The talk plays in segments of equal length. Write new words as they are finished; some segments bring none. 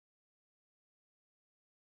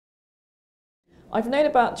I've known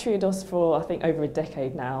about Triodos for I think over a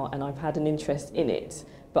decade now, and I've had an interest in it,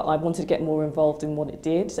 but I wanted to get more involved in what it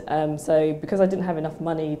did. So because I didn't have enough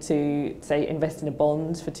money to, say, invest in a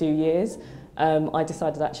bond for 2 years, I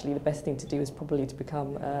decided actually the best thing to do is probably to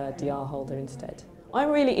become a DR holder instead. I'm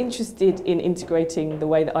really interested in integrating the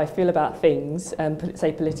way that I feel about things,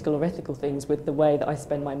 say political or ethical things, with the way that I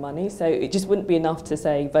spend my money. So it just wouldn't be enough to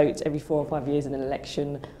say vote every 4 or 5 years in an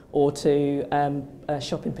election, or to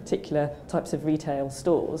shop in particular types of retail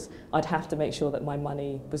stores. I'd have to make sure that my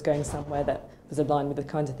money was going somewhere that was aligned with the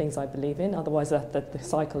kinds of things I believe in. Otherwise the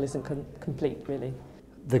cycle isn't complete, really.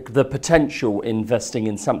 The potential investing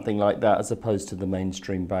in something like that as opposed to the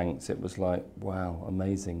mainstream banks, it was like, wow,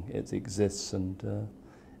 amazing, it exists, and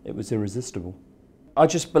it was irresistible. I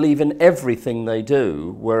just believe in everything they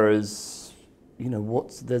do, whereas, you know,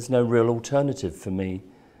 there's no real alternative for me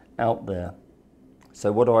out there.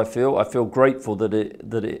 So what do I feel? I feel grateful that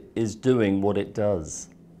it is doing what it does.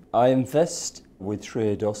 I invest with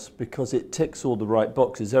Triodos because it ticks all the right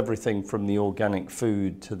boxes, everything from the organic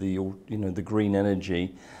food to the, you know, the green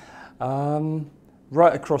energy,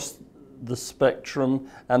 right across the spectrum.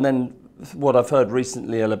 And then what I've heard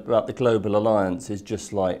recently about the Global Alliance is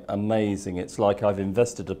just like amazing. It's like I've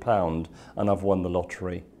invested £1 and I've won the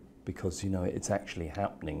lottery, because, you know, it's actually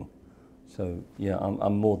happening. So yeah,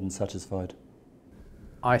 I'm more than satisfied.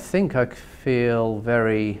 I think I feel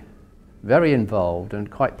very involved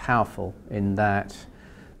and quite powerful in that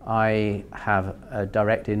I have a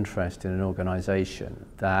direct interest in an organisation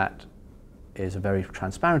that is a very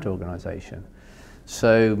transparent organisation.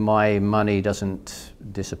 So my money doesn't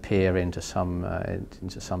disappear into some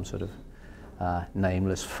sort of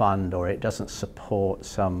nameless fund, or it doesn't support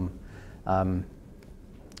some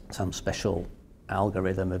special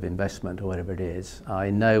algorithm of investment or whatever it is. I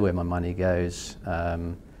know where my money goes.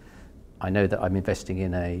 I know that I'm investing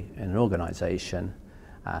in an organisation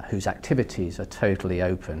whose activities are totally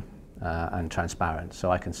open and transparent,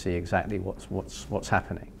 so I can see exactly what's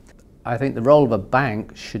happening. I think the role of a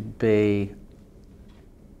bank should be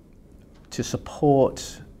to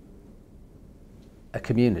support a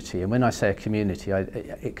community, and when I say a community,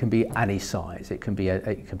 it can be any size. It can be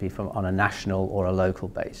on a national or a local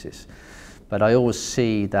basis, but I always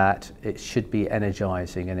see that it should be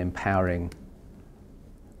energising and empowering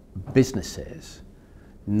businesses,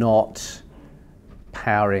 not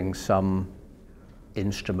powering some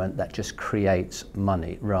instrument that just creates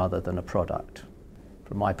money rather than a product.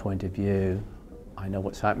 From my point of view, I know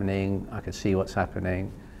what's happening, I can see what's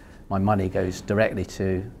happening. My money goes directly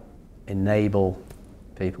to enable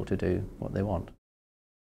people to do what they want.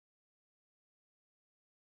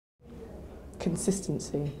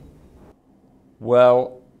 Consistency.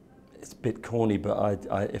 Well, it's a bit corny, but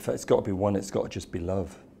if it's got to be one, it's got to just be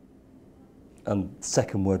love. And the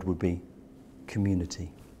second word would be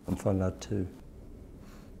community. I'm fine, lad, too.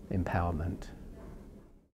 Empowerment.